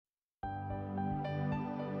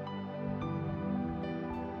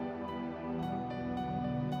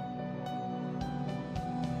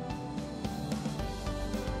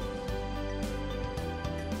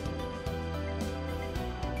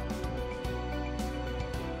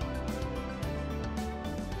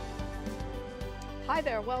Hi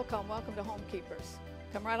there, welcome to Homekeepers.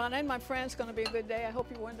 Come right on in, my friends. It's going to be a good day. I hope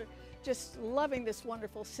you're just loving this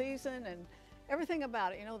wonderful season and everything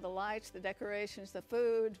about it. You know, the lights, the decorations, the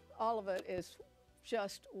food, all of it is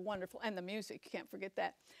just wonderful. And the music, you can't forget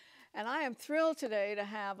that. And I am thrilled today to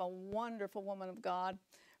have a wonderful woman of God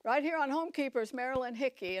right here on Homekeepers, Marilyn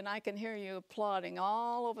Hickey, and I can hear you applauding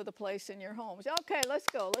all over the place in your homes. Okay, let's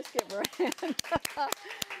go. Let's give her a hand.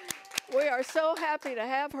 We are so happy to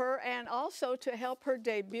have her and also to help her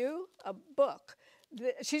debut a book.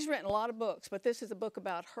 She's written a lot of books, but this is a book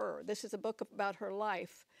about her. This is a book about her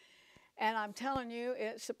life. And I'm telling you,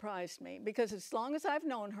 it surprised me because as long as I've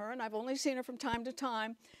known her, and I've only seen her from time to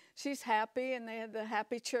time, she's happy and they had the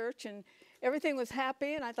happy church and everything was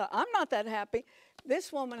happy. And I thought, I'm not that happy.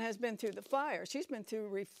 This woman has been through the fire. She's been through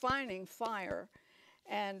refining fire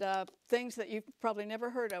and things that you've probably never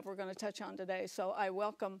heard of we're going to touch on today. So I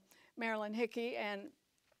welcome Marilyn Hickey, and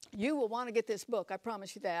you will want to get this book, I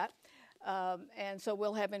promise you that. And so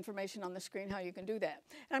we'll have information on the screen how you can do that.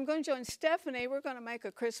 And I'm going to join Stephanie. We're going to make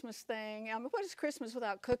a Christmas thing. What is Christmas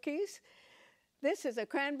without cookies? This is a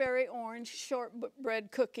cranberry orange shortbread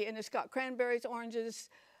cookie, and it's got cranberries, oranges,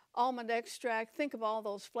 almond extract. Think of all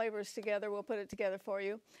those flavors together. We'll put it together for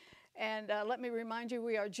you. And let me remind you,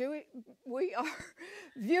 we are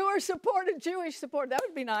viewer-supported, Jewish supported. That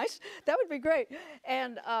would be nice. That would be great.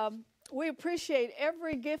 And we appreciate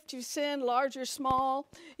every gift you send, large or small.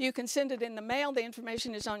 You can send it in the mail. The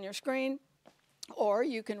information is on your screen. Or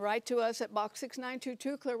you can write to us at Box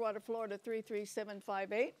 6922, Clearwater, Florida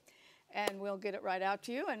 33758, and we'll get it right out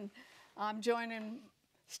to you. And I'm joining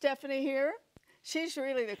Stephanie here. She's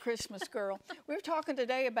really the Christmas girl. We're talking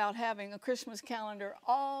today about having a Christmas calendar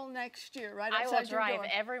all next year, right outside your door. I will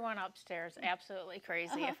drive everyone upstairs absolutely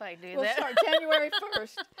crazy if I do that. We'll start January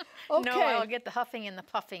 1st. Okay. No, I'll get the huffing and the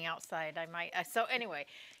puffing outside. I might. So anyway,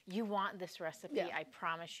 you want this recipe, yeah. I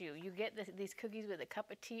promise you. You get these cookies with a cup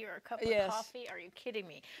of tea or a cup of coffee. Are you kidding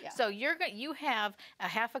me? Yeah. So you have a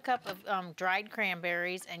half a cup of dried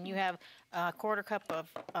cranberries, and you have a quarter cup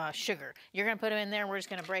of sugar. You're going to put them in there, and we're just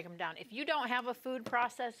going to break them down. If you don't have a food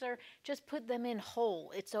processor, just put them in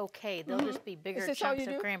whole. It's okay. They'll just be bigger chunks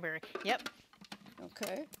of cranberry. Yep.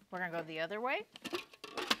 Okay. We're going to go the other way.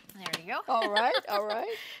 There you go. All right, all right.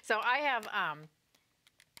 So I have...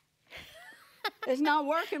 It's not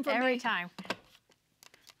working for me. Every time.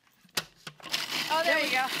 Oh, there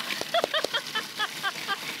you go.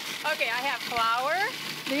 Okay, I have flour.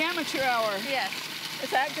 The amateur hour. Yes.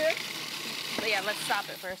 Is that good? So yeah, let's stop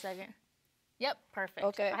it for a second. Yep, perfect.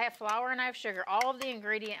 Okay. I have flour and I have sugar. All of the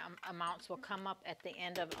ingredient amounts will come up at the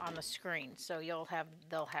end on the screen, so they'll have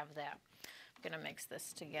that. I'm gonna mix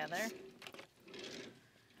this together,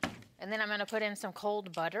 and then I'm gonna put in some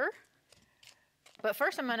cold butter. But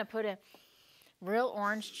first, I'm gonna put in real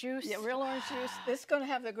orange juice. Yeah, real orange juice. This is going to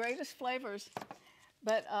have the greatest flavors.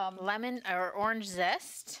 But lemon or orange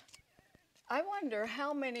zest. I wonder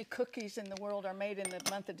how many cookies in the world are made in the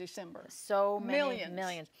month of December. So many.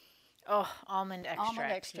 Millions. Oh, almond extract.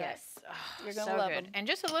 Almond extract. Yes. Oh, you're going to love them. And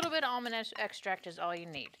just a little bit of almond extract is all you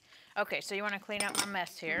need. Okay, so you want to clean up my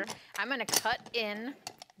mess here. I'm going to cut in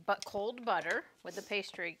cold butter with a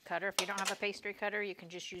pastry cutter. If you don't have a pastry cutter, you can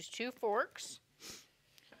just use 2 forks.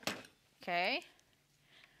 Okay.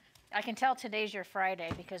 I can tell today's your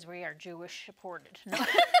Friday because we are Jewish supported. No.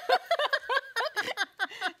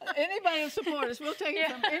 Anybody will support us. We'll take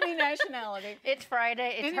it from any nationality. It's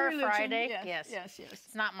Friday. It's her religion. Friday. Yes.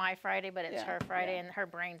 It's not my Friday, but it's her Friday, and her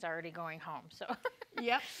brain's already going home. So.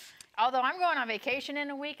 Yep. Although I'm going on vacation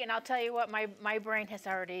in a week, and I'll tell you what, my brain has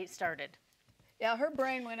already started. Yeah, her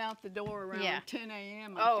brain went out the door around 10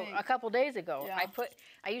 a.m. Oh, a couple days ago. Yeah.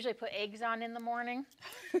 I usually put eggs on in the morning.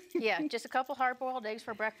 Yeah, just a couple hard-boiled eggs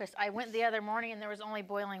for breakfast. I went the other morning and there was only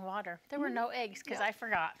boiling water. There were no eggs because I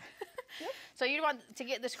forgot. Yep. So you want to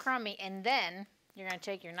get this crummy, and then you're going to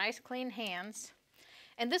take your nice clean hands.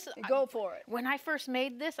 And this go for it. When I first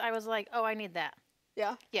made this, I was like, oh, I need that.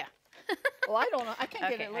 Yeah? Yeah. Well, I don't know. I can't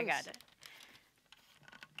get it loose. I got it.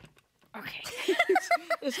 Okay.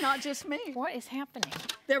 It's not just me. What is happening?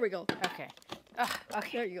 There we go. Okay.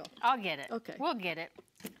 Okay. There you go. I'll get it. Okay. We'll get it.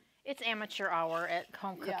 It's amateur hour at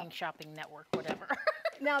Home Cooking Shopping Network, whatever.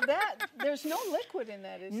 Now there's no liquid in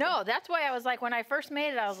that, is there? No, that's why I was like, when I first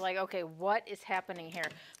made it, I was like, okay, what is happening here?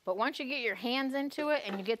 But once you get your hands into it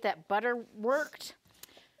and you get that butter worked.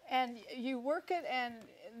 And you work it and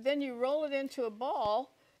then you roll it into a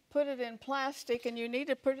ball, put it in plastic, and you need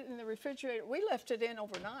to put it in the refrigerator. We left it in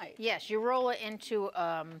overnight. Yes, you roll it into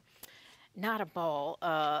not a ball,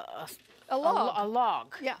 a log. A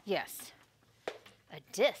log. Yeah. Yes. A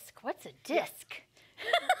disc. What's a disc?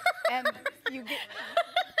 And you get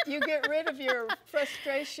You get rid of your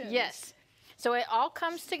frustrations. Yes. So it all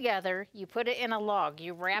comes together. You put it in a log.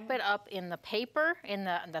 You wrap it up in the paper,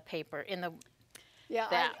 yeah,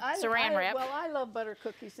 saran wrap. Well, I love butter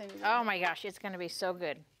cookies anyway. Oh my gosh, it's going to be so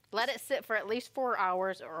good. Let it sit for at least 4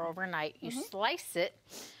 hours or overnight. You slice it,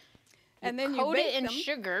 and then coat you bake it in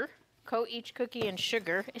sugar. Coat each cookie in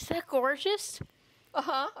sugar. Is that gorgeous?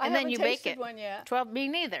 And then you bake it. One yet. 12, me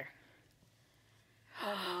neither.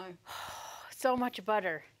 Oh my. So much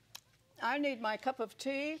butter. I need my cup of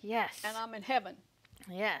tea. Yes. And I'm in heaven.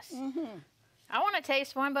 Yes. I want to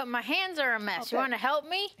taste one, but my hands are a mess. Okay. You want to help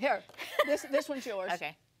me? Here. This one's yours.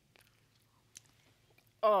 Okay.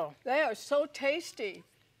 Oh. They are so tasty.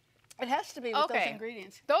 It has to be with those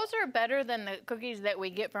ingredients. Those are better than the cookies that we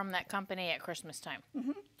get from that company at Christmas time.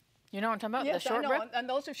 You know what I'm talking about? Yes, the shortbread? I know, and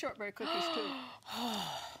those are shortbread cookies too.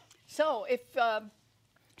 So if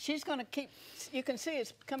she's going to keep, you can see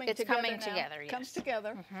it's coming together. It's coming together, yes. Comes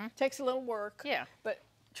together. Takes a little work. Yeah. But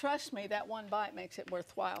trust me, that one bite makes it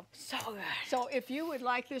worthwhile. So good. So if you would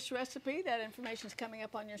like this recipe, that information is coming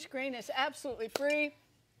up on your screen. It's absolutely free.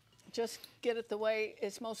 Just get it the way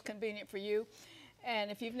it's most convenient for you. And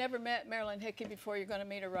if you've never met Marilyn Hickey before, you're going to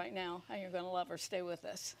meet her right now, and you're going to love her. Stay with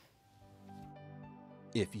us.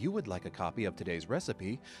 If you would like a copy of today's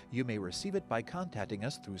recipe, you may receive it by contacting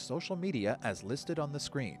us through social media as listed on the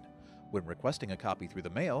screen. When requesting a copy through the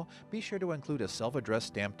mail, be sure to include a self-addressed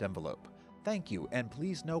stamped envelope. Thank you, and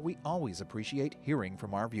please know we always appreciate hearing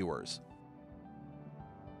from our viewers.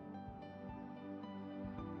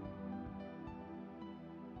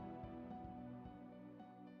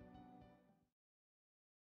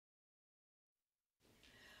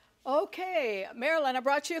 Okay, Marilyn, I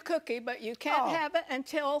brought you a cookie, but you can't have it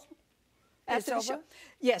until after the show.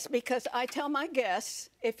 Yes, because I tell my guests,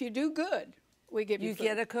 if you do good, we give you food. You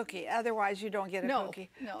get a cookie. Otherwise, you don't get a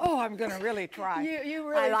cookie. No. Oh, I'm going to really try. You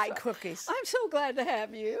really I like cookies. I'm so glad to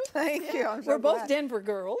have you. Thank you. I'm so We're both glad. Denver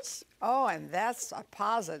girls. Oh, and that's a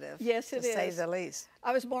positive. Yes, it is. To say the least.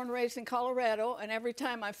 I was born and raised in Colorado, and every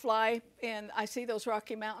time I fly in, I see those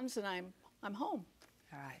Rocky Mountains, and I'm home.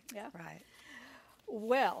 Right. Yeah. Right.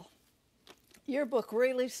 Well, your book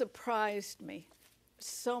really surprised me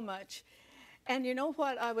so much. And you know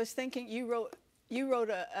what I was thinking? You wrote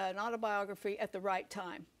an autobiography at the right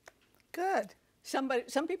time. Good. Some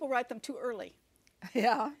people write them too early.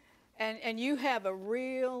 Yeah. And you have a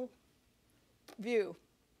real view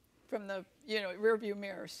from the rear view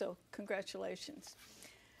mirror. So congratulations.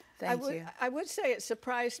 Thank you. I would say it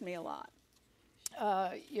surprised me a lot.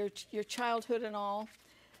 Your childhood and all.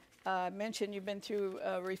 Mentioned you've been through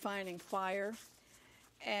a refining fire,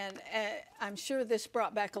 and I'm sure this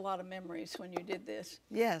brought back a lot of memories when you did this.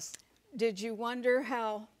 Yes. Did you wonder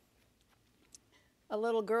how a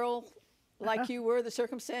little girl like you were, the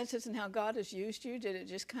circumstances, and how God has used you? Did it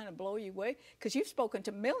just kind of blow you away? Because you've spoken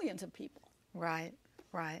to millions of people. Right,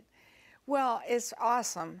 right. Well, it's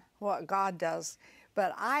awesome what God does.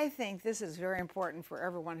 But I think this is very important for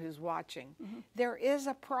everyone who's watching. There is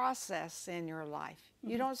a process in your life.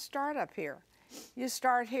 You don't start up here. You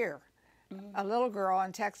start here. A little girl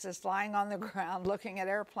in Texas lying on the ground looking at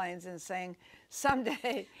airplanes and saying,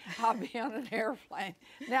 someday I'll be on an airplane.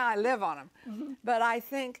 Now I live on them. But I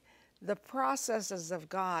think the processes of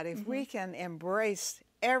God, if we can embrace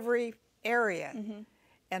every area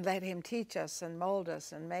and let Him teach us and mold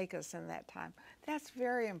us and make us in that time, that's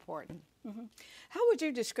very important. How would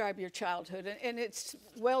you describe your childhood? And it's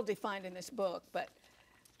well defined in this book, but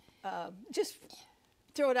just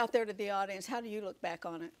throw it out there to the audience. How do you look back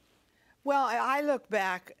on it? Well, I look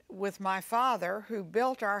back with my father, who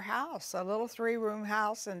built our house, a little 3-room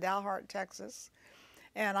house in Dalhart, Texas.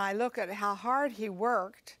 And I look at how hard he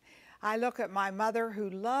worked. I look at my mother,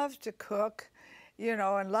 who loved to cook,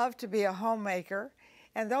 and loved to be a homemaker.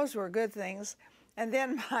 And those were good things. And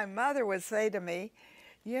then my mother would say to me,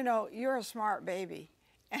 you're a smart baby.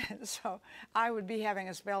 And so I would be having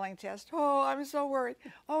a spelling test. Oh, I'm so worried.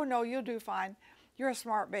 Oh, no, you'll do fine. You're a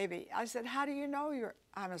smart baby. I said, how do you know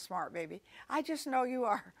I'm a smart baby? I just know you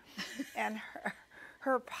are. And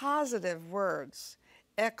her positive words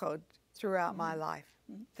echoed throughout my life.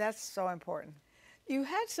 That's so important. You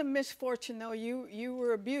had some misfortune, though. You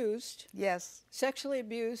were abused. Yes. Sexually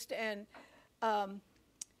abused. And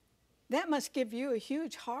that must give you a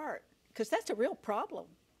huge heart, because that's a real problem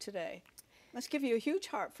today. Must give you a huge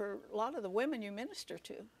heart for a lot of the women you minister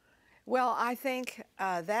to. Well, I think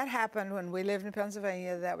that happened when we lived in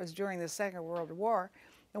Pennsylvania. That was during the Second World War.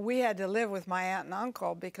 And we had to live with my aunt and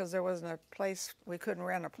uncle because there wasn't a place, we couldn't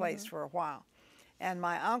rent a place for a while. And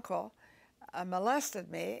my uncle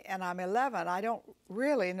molested me, and I'm 11. I don't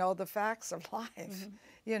really know the facts of life.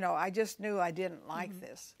 You know, I just knew I didn't like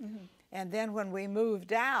this. And then when we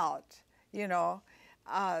moved out, you know,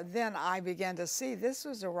 then I began to see this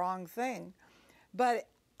was a wrong thing. But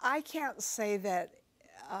I can't say that,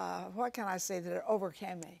 what can I say, that it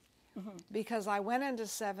overcame me? Because I went into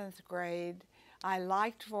 7th grade, I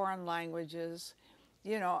liked foreign languages,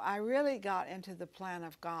 you know, I really got into the plan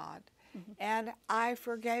of God. And I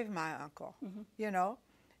forgave my uncle, you know,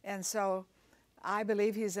 and so I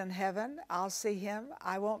believe he's in heaven. I'll see him.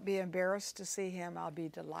 I won't be embarrassed to see him. I'll be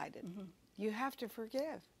delighted. You have to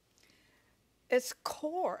forgive. It's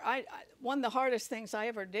core. One of the hardest things I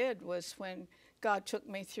ever did was when God took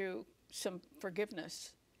me through some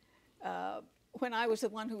forgiveness. When I was the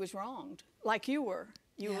one who was wronged, like you were.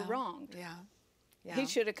 You were wronged. Yeah. He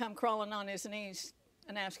should have come crawling on his knees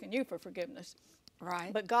and asking you for forgiveness.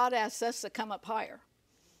 Right. But God asks us to come up higher.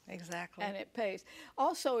 Exactly. And it pays.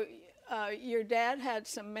 Also, your dad had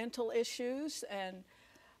some mental issues, and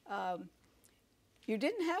you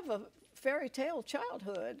didn't have a fairy tale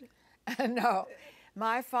childhood. No.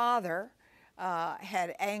 My father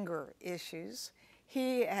had anger issues.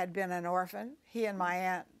 He had been an orphan. He and my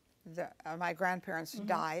aunt, my grandparents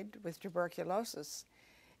died with tuberculosis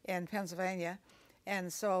in Pennsylvania.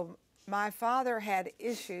 And so my father had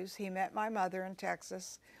issues. He met my mother in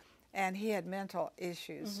Texas, and he had mental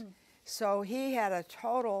issues. So he had a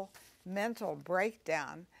total mental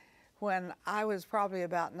breakdown when I was probably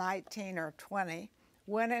about 19 or 20,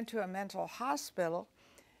 went into a mental hospital,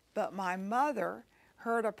 but my mother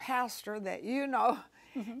heard a pastor that you know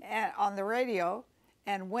on the radio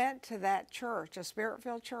and went to that church, a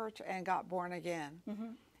Spirit-filled church, and got born again.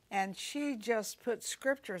 And she just put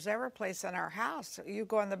scriptures every place in our house. You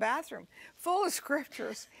go in the bathroom, full of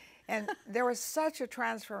scriptures. And there was such a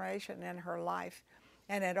transformation in her life,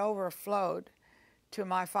 and it overflowed to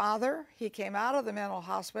my father. He came out of the mental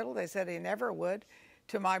hospital. They said he never would.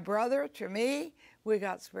 To my brother, to me, we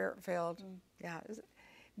got Spirit-filled. Yeah, it was a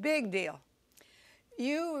big deal.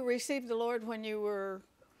 You received the Lord when you were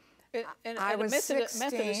I was 16.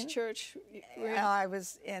 Methodist church. I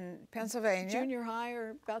was in Pennsylvania. Junior high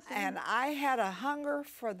or about that? And I had a hunger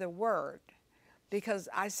for the Word because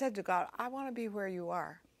I said to God, I want to be where you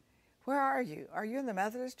are. Where are you? Are you in the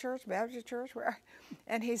Methodist church, Baptist church? Where?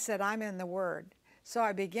 And he said, I'm in the Word. So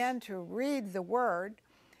I began to read the Word.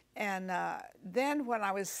 And then when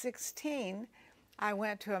I was 16, I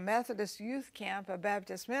went to a Methodist youth camp, a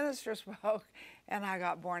Baptist minister spoke, and I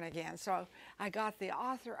got born again. So I got the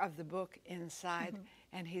author of the book inside,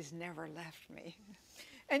 and he's never left me.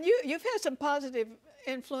 And you've had some positive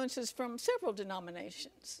influences from several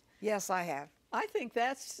denominations. Yes, I have. I think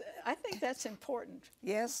that's important.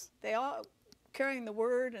 Yes. They all carrying the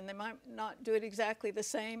word, and they might not do it exactly the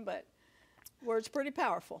same, but word's pretty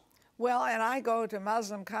powerful. Well, and I go to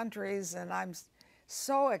Muslim countries, and I'm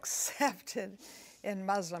so accepted in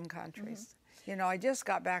Muslim countries. You know, I just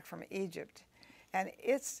got back from Egypt, and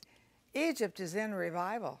Egypt is in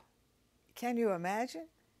revival. Can you imagine?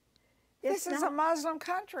 This is a Muslim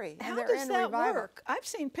country, and they're in revival. How does that work? I've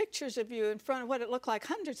seen pictures of you in front of what it looked like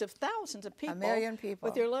hundreds of thousands of people. 1 million people.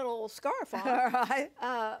 With your little scarf on. Right.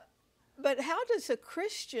 But how does a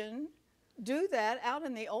Christian do that out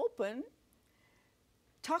in the open,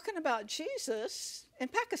 talking about Jesus in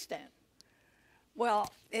Pakistan?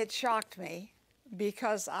 Well, it shocked me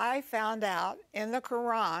because I found out in the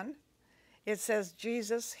Quran it says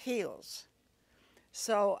Jesus heals.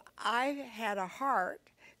 So I had a heart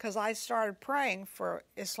because I started praying for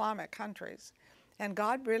Islamic countries, and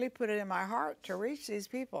God really put it in my heart to reach these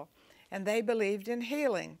people, and they believed in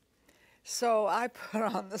healing. So I put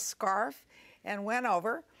on the scarf and went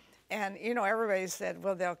over, and you know, everybody said,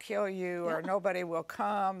 well, they'll kill you, or nobody will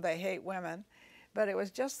come, they hate women, but it was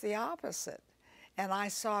just the opposite. And I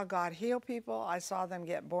saw God heal people, I saw them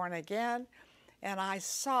get born again, and I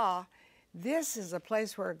saw this is a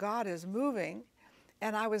place where God is moving,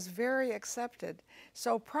 and I was very accepted.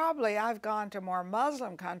 So probably I've gone to more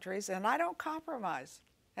Muslim countries, and I don't compromise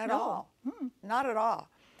at all. Not at all.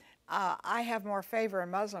 I have more favor in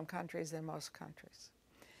Muslim countries than most countries.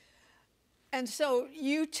 And so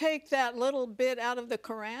you take that little bit out of the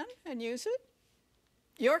Quran and use it?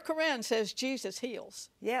 Your Quran says Jesus heals.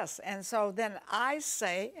 Yes, and so then I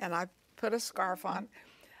say, and I put a scarf on,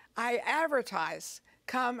 I advertise,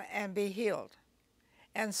 come and be healed.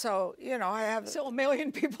 And so, you know, I have... So 1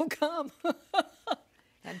 million people come.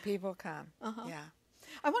 And people come, yeah.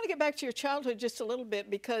 I want to get back to your childhood just a little bit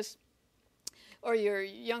because, or your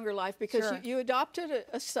younger life, because you adopted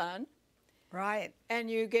a son. Right.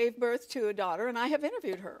 And you gave birth to a daughter, and I have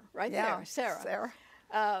interviewed her there, Sarah.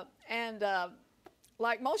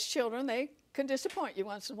 Like most children, they can disappoint you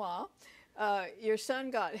once in a while. Your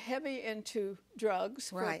son got heavy into drugs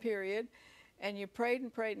for a period, and you prayed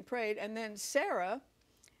and prayed and prayed, and then Sarah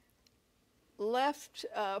left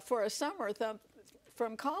for a summer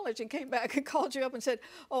from college and came back and called you up and said,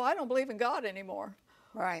 "Oh, I don't believe in God anymore."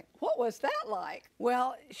 Right. What was that like?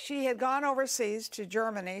 Well, she had gone overseas to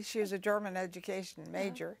Germany. She was a German education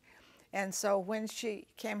major. And so when she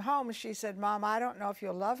came home, she said, "Mom, I don't know if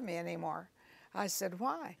you'll love me anymore." I said,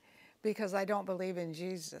 "Why?" "Because I don't believe in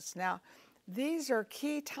Jesus." Now, these are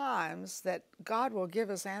key times that God will give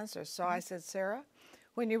us answers. So I said, "Sarah,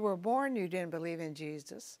 when you were born, you didn't believe in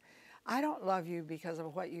Jesus. I don't love you because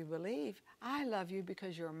of what you believe. I love you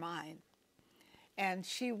because you're mine." And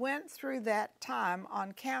she went through that time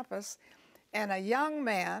on campus, and a young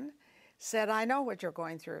man said, "I know what you're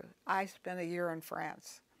going through. I spent a year in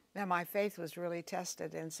France, and my faith was really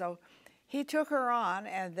tested." And so he took her on,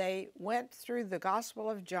 and they went through the Gospel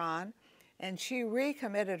of John, and she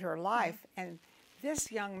recommitted her life. And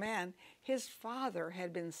this young man, his father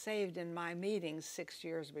had been saved in my meetings 6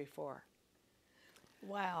 years before.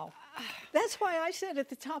 Wow. That's why I said at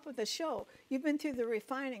the top of the show, you've been through the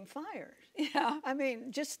refining fires. Yeah. I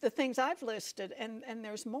mean, just the things I've listed, and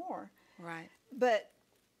there's more. Right. But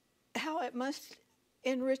how it must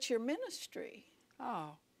enrich your ministry.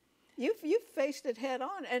 Oh. You've faced it head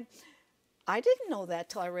on. And I didn't know that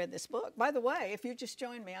till I read this book. By the way, if you just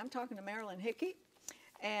joined me, I'm talking to Marilyn Hickey.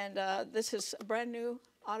 And this is a brand new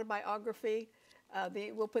autobiography.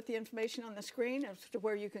 We'll put the information on the screen as to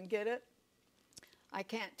where you can get it. I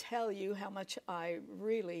can't tell you how much I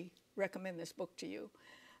really recommend this book to you.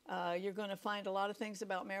 You're going to find a lot of things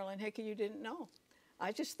about Marilyn Hickey you didn't know.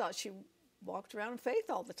 I just thought she walked around in faith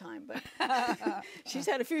all the time, but she's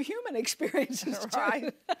had a few human experiences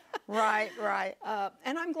too. Right.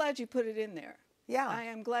 And I'm glad you put it in there. Yeah. I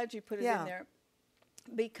am glad you put it in there,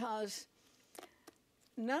 because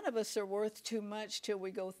none of us are worth too much till we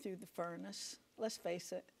go through the furnace. Let's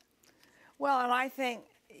face it. Well, and I think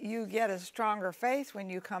you get a stronger faith when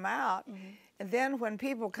you come out. And then when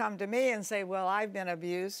people come to me and say, "Well, I've been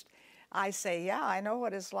abused," I say, "Yeah, I know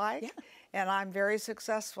what it's like, and I'm very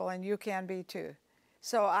successful, and you can be too."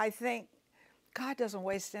 So I think God doesn't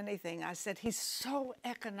waste anything. I said, He's so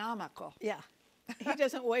economical. Yeah. He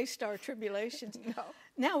doesn't waste our tribulations. No.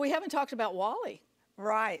 Now, we haven't talked about Wally.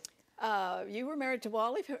 Right. You were married to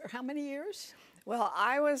Wally for how many years? Well,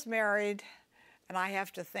 I was married, and I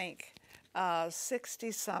have to think,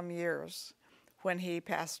 60-some years when he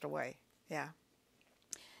passed away. Yeah.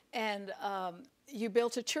 And you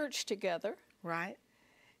built a church together. Right.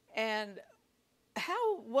 And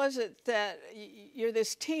how was it that you're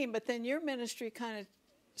this team, but then your ministry kind of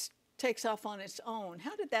takes off on its own?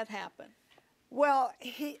 How did that happen? Well,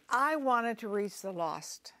 I wanted to reach the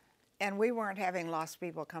lost, and we weren't having lost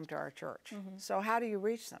people come to our church. So how do you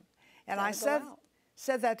reach them? And I said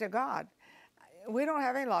that to God. We don't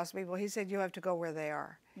have any lost people. He said, you have to go where they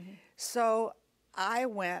are. So I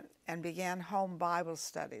went and began home Bible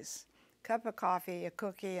studies. Cup of coffee, a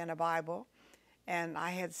cookie, and a Bible. And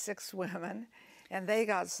I had 6 women, and they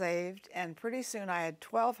got saved. And pretty soon I had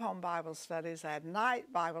 12 home Bible studies. I had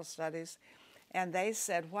night Bible studies. And they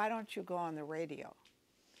said, why don't you go on the radio?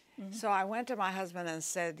 So I went to my husband and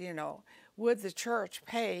said, you know, would the church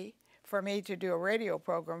pay for me to do a radio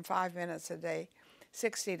program 5 minutes a day,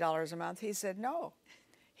 $60 a month? He said, no.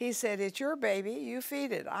 He said, it's your baby, you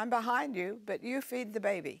feed it. I'm behind you, but you feed the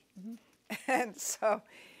baby. And so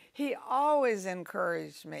he always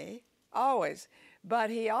encouraged me, always. But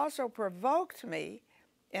he also provoked me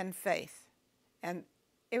in faith. And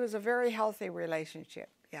it was a very healthy relationship,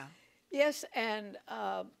 yeah. Yes, and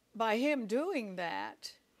by him doing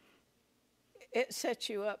that, it set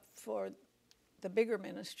you up for the bigger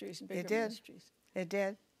ministries and bigger ministries. It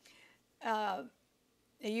did.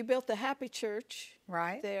 You built the Happy Church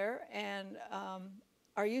there, and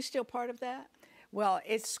are you still part of that? Well,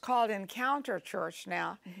 it's called Encounter Church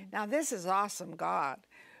now. Now, this is awesome, God.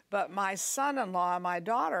 But my son-in-law and my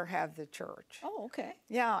daughter have the church. Oh, okay.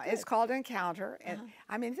 Yeah, good. It's called Encounter. And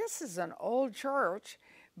I mean, this is an old church,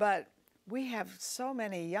 but we have so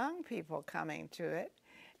many young people coming to it.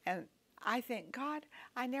 And I think, God,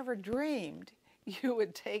 I never dreamed you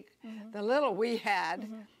would take the little we had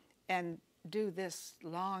and do this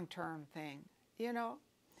long-term thing, you know?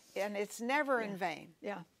 And it's never in vain.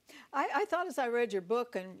 Yeah. I thought as I read your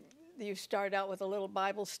book, and you started out with a little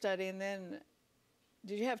Bible study, and then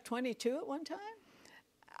did you have 22 at one time?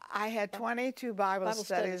 I had 22 Bible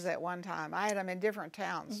studies at one time. I had them in different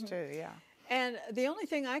towns too, yeah. And the only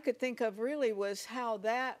thing I could think of really was how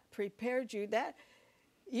that prepared you. That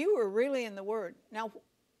you were really in the Word. Now,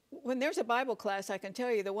 when there's a Bible class, I can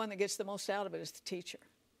tell you the one that gets the most out of it is the teacher.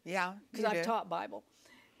 Yeah, because I've taught Bible.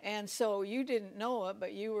 And so you didn't know it,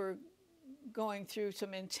 but you were going through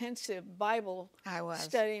some intensive Bible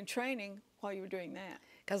study and training while you were doing that.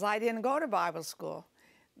 Because I didn't go to Bible school,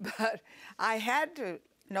 but I had to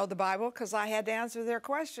know the Bible because I had to answer their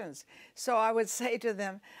questions. So I would say to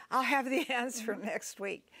them, I'll have the answer next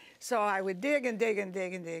week. So I would dig and dig and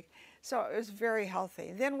dig and dig. So it was very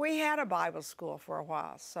healthy. Then we had a Bible school for a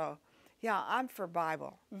while. So yeah, I'm for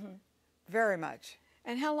Bible, very much.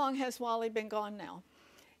 And how long has Wally been gone now?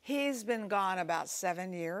 He's been gone about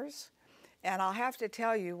 7 years. And I'll have to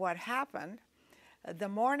tell you what happened. The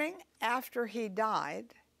morning after he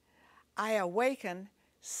died, I awakened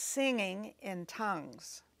singing in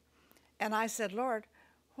tongues. And I said, Lord,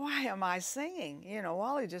 why am I singing? You know,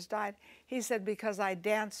 Wally just died. He said, because I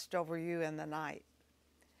danced over you in the night.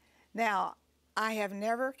 Now, I have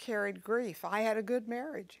never carried grief. I had a good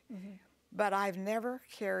marriage, but I've never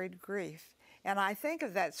carried grief. And I think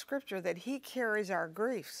of that scripture that he carries our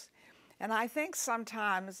griefs. And I think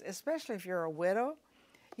sometimes, especially if you're a widow,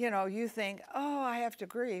 you know, you think, oh, I have to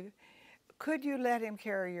grieve. Could you let him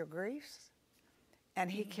carry your griefs?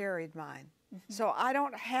 And he carried mine. So I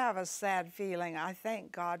don't have a sad feeling. I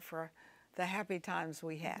thank God for the happy times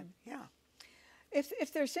we had. Yeah.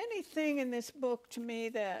 If there's anything in this book to me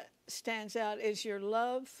that stands out is your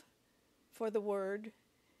love for the Word,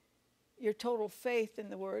 your total faith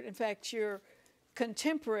in the Word. In fact, your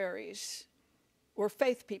contemporaries were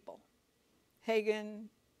faith people. Hagen,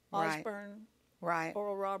 Osborne,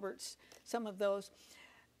 Oral Roberts, some of those.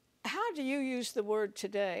 How do you use the Word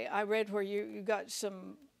today? I read where you got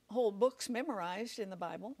some whole books memorized in the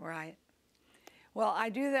Bible. Right. Well, I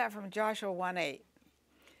do that from Joshua 1:8.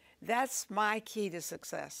 That's my key to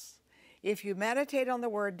success. If you meditate on the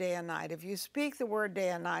Word day and night, if you speak the Word day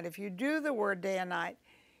and night, if you do the Word day and night,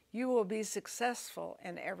 you will be successful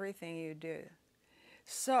in everything you do.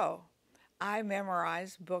 So I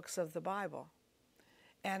memorize books of the Bible.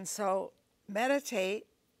 And so meditate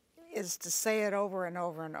is to say it over and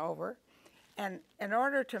over and over. And in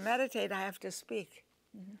order to meditate, I have to speak.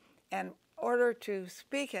 And in order to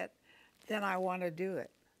speak it, then I want to do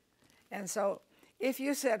it. And so if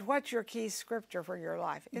you said, what's your key scripture for your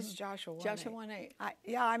life? It's Joshua 1:8. Joshua 1:8.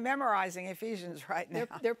 Yeah, I'm memorizing Ephesians right now.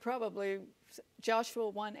 They're probably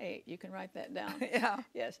Joshua 1:8. You can write that down. Yeah.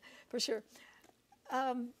 Yes, for sure.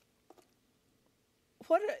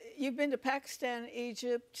 You've been to Pakistan,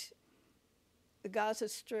 Egypt, the Gaza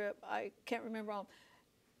Strip. I can't remember all.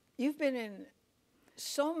 You've been in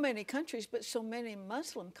so many countries, but so many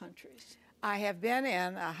Muslim countries. I have been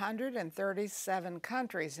in 137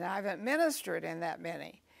 countries. Now, I haven't ministered in that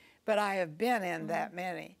many, but I have been in that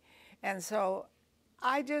many. And so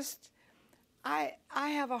I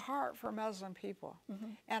have a heart for Muslim people.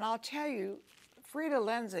 And I'll tell you, Frida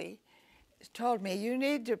Lindsay told me, you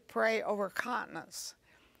need to pray over continents.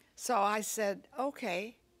 So I said,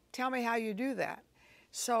 okay, tell me how you do that.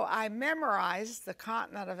 So I memorized the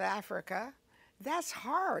continent of Africa. That's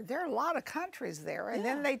hard. There are a lot of countries there, and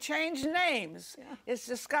then they change names. It's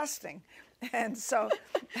disgusting. And so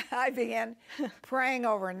I began praying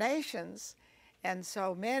over nations, and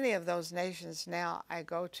so many of those nations now I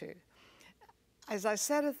go to. As I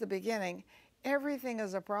said at the beginning, everything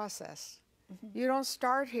is a process. You don't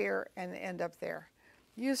start here and end up there.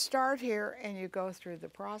 You start here and you go through the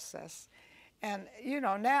process. And, you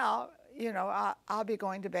know, now, you know, I'll be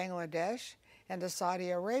going to Bangladesh and to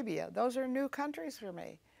Saudi Arabia. Those are new countries for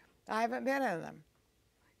me. I haven't been in them.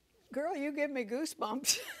 Girl, you give me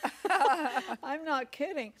goosebumps. I'm not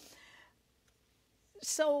kidding.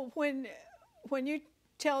 So when you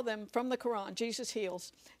tell them from the Quran, Jesus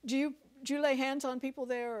heals, do you lay hands on people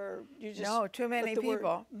there, or you just No, too many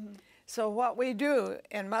people. So what we do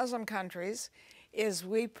in Muslim countries is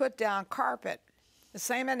we put down carpet. The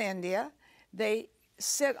same in India. They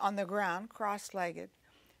sit on the ground cross-legged.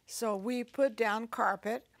 So we put down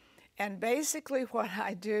carpet, and basically what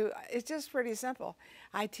I do, it's just pretty simple.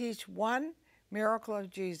 I teach one miracle of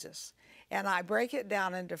Jesus, and I break it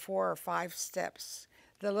down into 4 or 5 steps.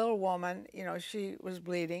 The little woman, you know, she was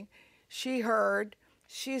bleeding. She heard,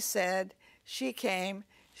 she said, she came,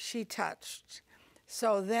 she touched.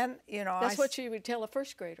 So then, you know, that's what you would tell a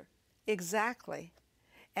first grader. Exactly.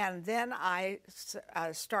 And then I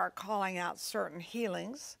start calling out certain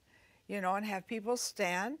healings, you know, and have people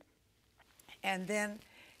stand. And then,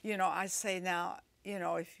 you know, I say, now, you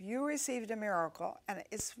know, if you received a miracle, and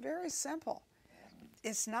it's very simple,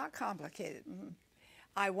 it's not complicated.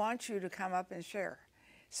 I want you to come up and share.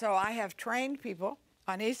 So I have trained people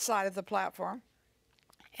on each side of the platform,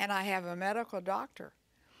 and I have a medical doctor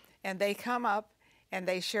and they come up and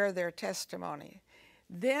they share their testimony.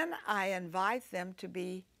 Then I invite them to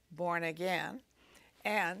be born again,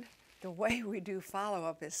 and the way we do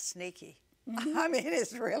follow-up is sneaky. I mean,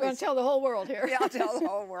 it's really... We're going to tell the whole world here. Yeah, I'll tell the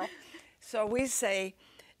whole world. So we say,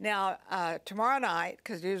 now, tomorrow night,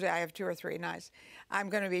 because usually I have 2 or 3 nights, I'm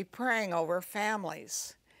going to be praying over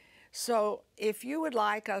families. So if you would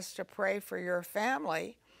like us to pray for your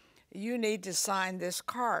family, you need to sign this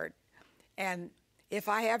card. And if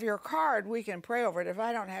I have your card, we can pray over it. If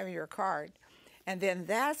I don't have your card, and then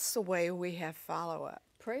that's the way we have follow-up.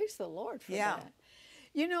 Praise the Lord for that.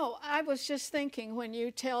 You know, I was just thinking, when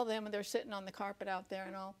you tell them they're sitting on the carpet out there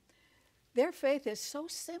and all, their faith is so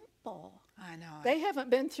simple. I know. They haven't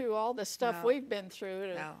been through all the stuff we've been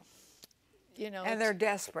through. You know, and they're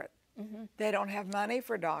desperate. They don't have money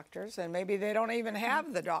for doctors, and maybe they don't even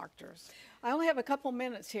have the doctors. I only have a couple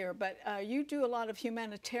minutes here, but you do a lot of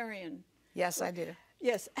humanitarian. Yes, I do.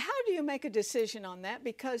 Yes. How do you make a decision on that?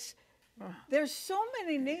 Because there's so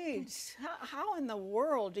many needs. How in the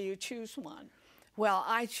world do you choose one? Well,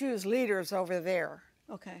 I choose leaders over there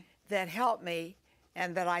that help me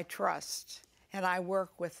and that I trust, and I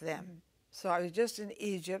work with them. So I was just in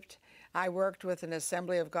Egypt. I worked with an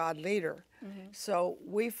Assembly of God leader. So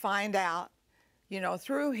we find out, you know,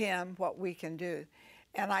 through him what we can do.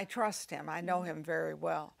 And I trust him. I know him very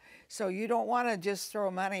well. So you don't want to just throw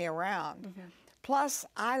money around. Plus,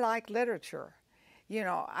 I like literature. You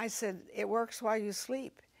know, I said, it works while you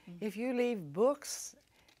sleep. If you leave books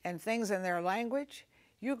and things in their language,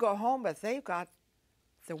 you go home, but they've got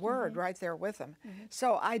the word right there with them.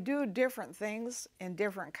 So I do different things in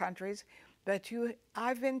different countries, but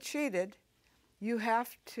I've been cheated. You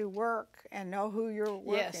have to work and know who you're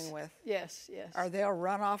working with. Yes, yes. Or they'll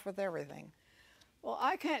run off with everything. Well,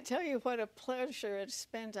 I can't tell you what a pleasure it's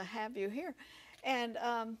been to have you here. And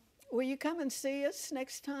will you come and see us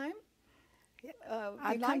next time?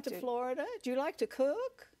 I'd you like come to Florida. Do you like to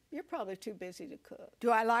cook? You're probably too busy to cook. Do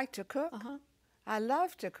I like to cook? I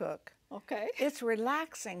love to cook. Okay. It's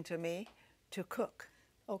relaxing to me to cook.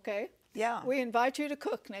 Okay. Yeah. We invite you to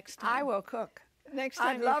cook next time. I will cook. Next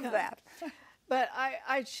time I'd love that. But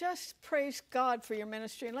I just praise God for your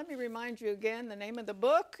ministry. And let me remind you again, the name of the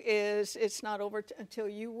book is It's Not Over Until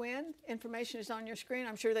You Win. Information is on your screen.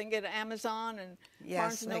 I'm sure they can get it at Amazon and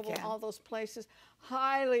Barnes & Noble, all those places.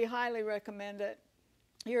 Highly, highly recommend it.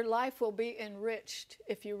 Your life will be enriched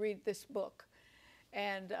if you read this book.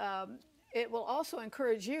 And it will also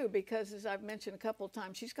encourage you because, as I've mentioned a couple of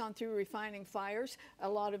times, she's gone through refining fires. A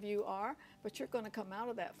lot of you are, but you're going to come out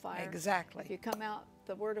of that fire. Exactly. If you come out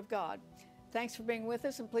the Word of God. Thanks for being with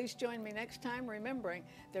us, and please join me next time, remembering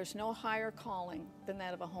there's no higher calling than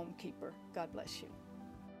that of a homekeeper. God bless you.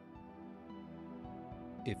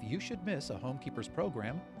 If you should miss a Homekeepers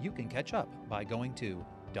program, you can catch up by going to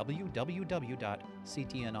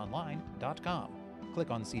www.ctnonline.com.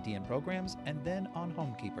 Click on CTN Programs and then on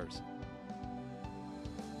Homekeepers.